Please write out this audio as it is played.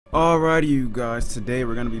Alrighty, you guys, today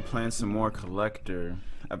we're going to be playing some more Collector.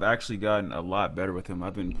 I've actually gotten a lot better with him.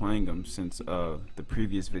 I've been playing him since the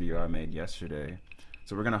previous video I made yesterday.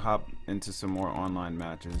 So we're going to hop into some more online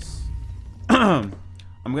matches. I'm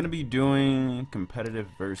going to be doing competitive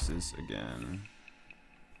versus again.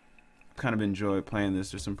 Kind of enjoy playing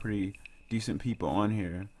this. There's some pretty decent people on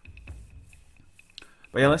here.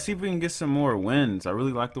 But yeah, let's see if we can get some more wins. I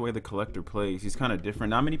really like the way the Collector plays. He's kind of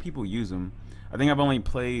different. Not many people use him. I think I've only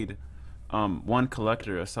played one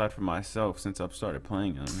Collector aside from myself since I've started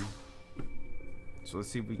playing him. So let's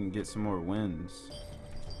see if we can get some more wins.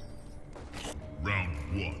 Round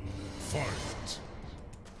one, fight.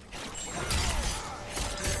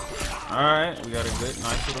 Alright, we got a good,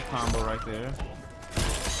 nice little combo right there.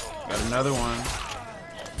 Got another one.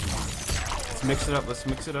 Let's mix it up, let's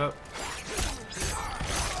mix it up.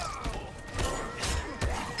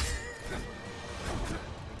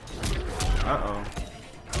 Uh-oh.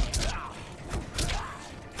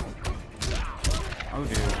 Oh,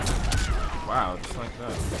 dude. Wow, just like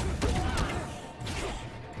that.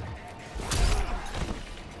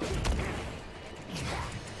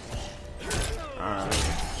 Alright.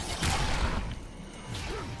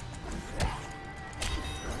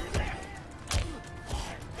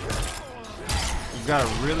 You gotta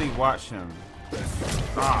really watch him.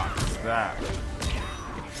 Ah, that.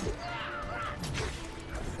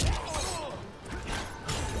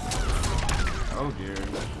 Oh dear.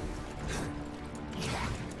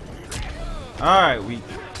 Alright, we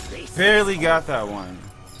barely got that one.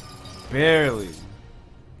 Barely.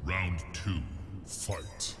 Round two,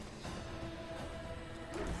 fight.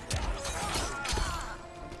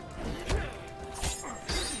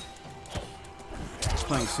 He's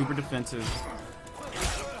playing super defensive.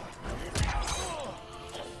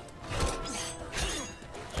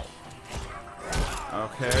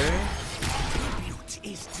 Okay. Tribute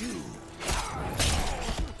is due.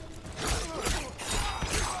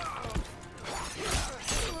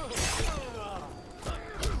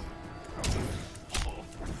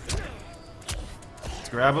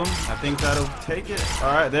 Grab him. I think that'll take it.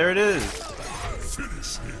 Alright, there it is.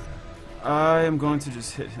 I am going to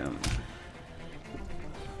just hit him.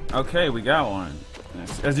 Okay, we got one.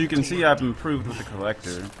 As you can see, I've improved with the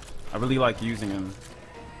Collector. I really like using him.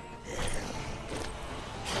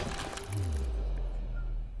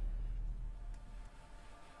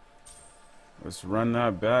 Let's run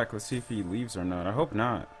that back. Let's see if he leaves or not. I hope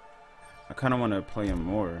not. I kind of want to play him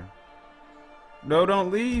more. No,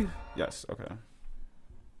 don't leave. Yes, okay.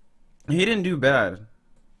 He didn't do bad.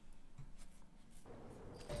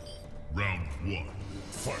 Round one,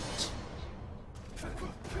 fight.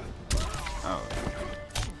 Oh.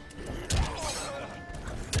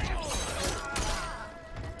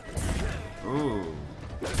 Ooh.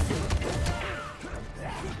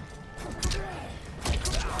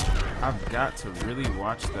 I've got to really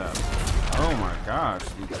watch that. Oh my gosh,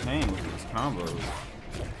 he came with these combos.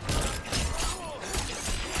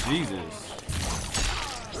 Jesus.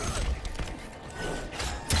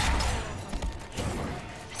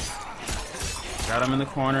 Got him in the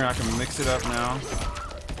corner. I can mix it up now.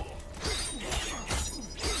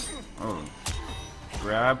 Oh.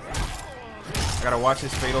 Grab. I gotta watch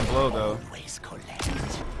his fatal blow, though.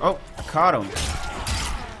 Oh, I caught him.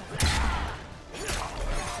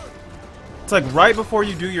 It's like right before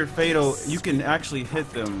you do your fatal, you can actually hit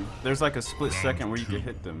them. There's like a split second where you can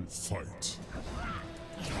hit them. Fight.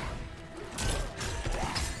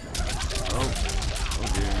 Oh. Oh,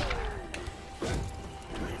 dear.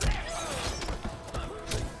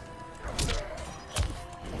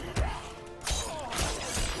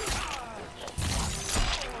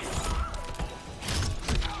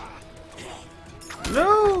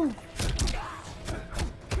 No!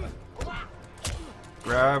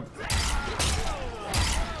 Grab.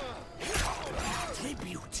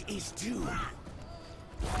 Tribute is due.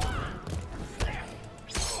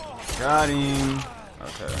 Got him.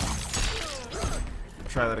 Okay.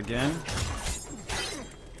 Try that again.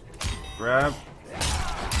 Grab.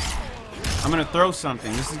 I'm gonna throw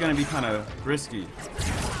something. This is gonna be kind of risky.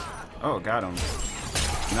 Oh, got him.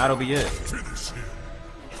 And that'll be it.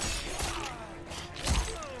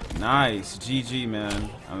 Nice. GG, man.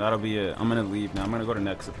 And that'll be it. I'm gonna leave now. I'm gonna go to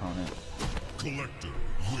next opponent. Collector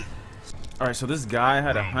wins. Alright, so this guy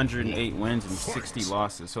had 108 wins and 60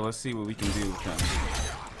 losses. So let's see what we can do with him.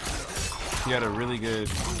 He had a really good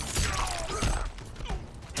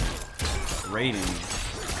rating.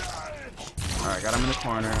 Alright, got him in the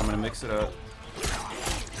corner. I'm gonna mix it up.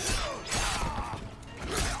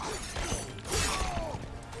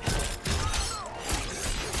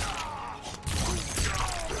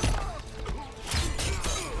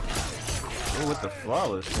 Oh, with the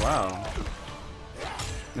flawless. Wow.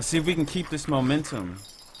 Let's see if we can keep this momentum.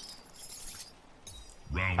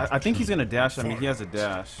 I think he's gonna dash. I mean, he has a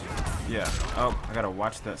dash. Yeah. Oh, I gotta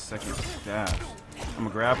watch that second dash. I'm gonna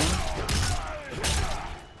grab him.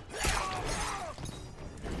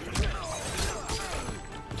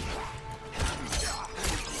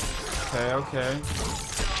 Okay, okay.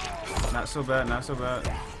 Not so bad, not so bad.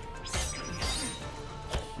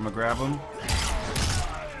 I'm gonna grab him.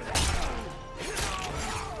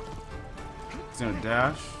 He's gonna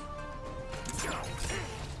dash.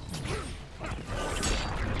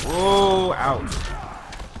 Whoa, ouch.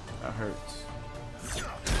 That hurts.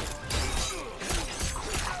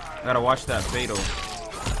 I gotta watch that fatal.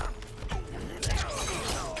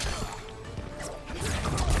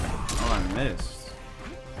 Oh, I missed.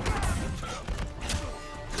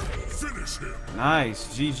 Finish him. Nice,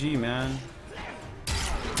 GG, man.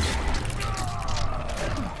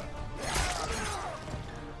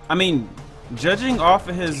 I mean, judging off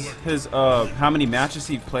of his how many matches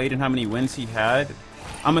he played and how many wins he had,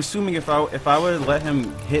 I'm assuming if I would have let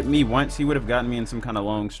him hit me once, he would have gotten me in some kind of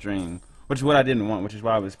long string, which is what I didn't want, which is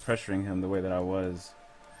why I was pressuring him the way that I was.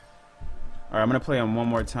 All right, I'm gonna play him one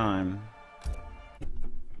more time.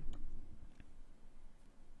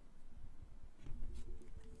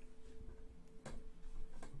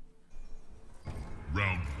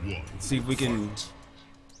 Round one. Let's see if we can.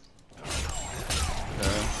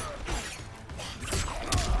 Okay.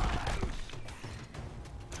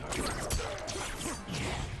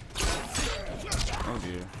 Oh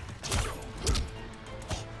dear.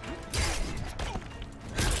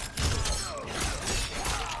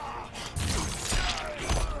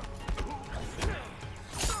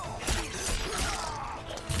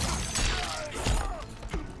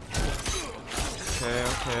 Okay,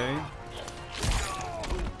 okay.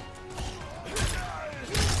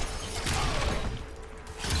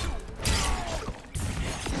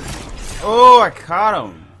 Oh, I caught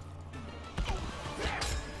him.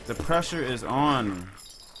 The pressure is on.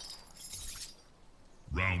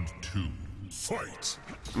 Round two. Fight.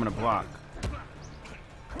 I'm gonna block.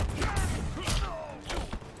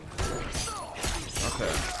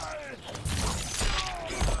 Okay.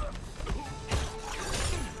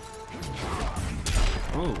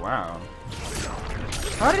 Oh, wow.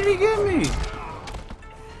 How did he get me?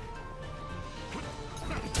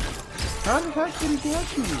 How the heck did he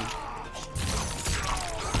catch me?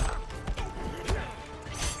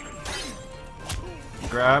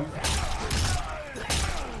 Grab.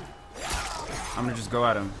 I'm gonna just go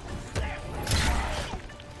at him.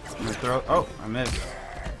 I'm gonna throw. Oh, I missed.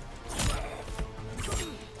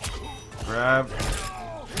 Grab.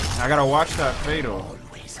 I gotta watch that fatal.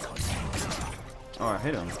 Oh, I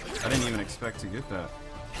hit him. I didn't even expect to get that.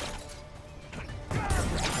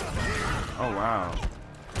 Oh, wow.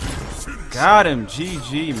 Got him.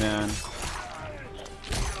 GG, man.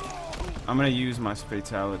 I'm gonna use my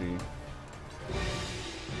fatality.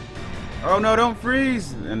 Oh no, don't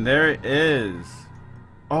freeze! And there it is.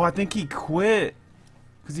 Oh, I think he quit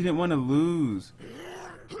because he didn't want to lose.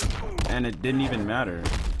 And it didn't even matter.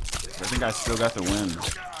 I think I still got the win.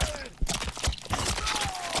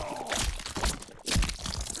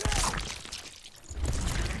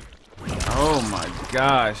 Oh my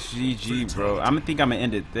gosh, GG, bro. I think I'm gonna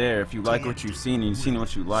end it there. If you like what you've seen and you've seen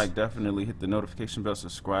what you like, definitely hit the notification bell,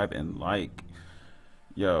 subscribe, and like.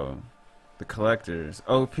 Yo. The collectors.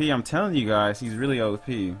 OP, I'm telling you guys, he's really OP.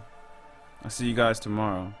 I'll see you guys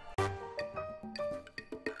tomorrow.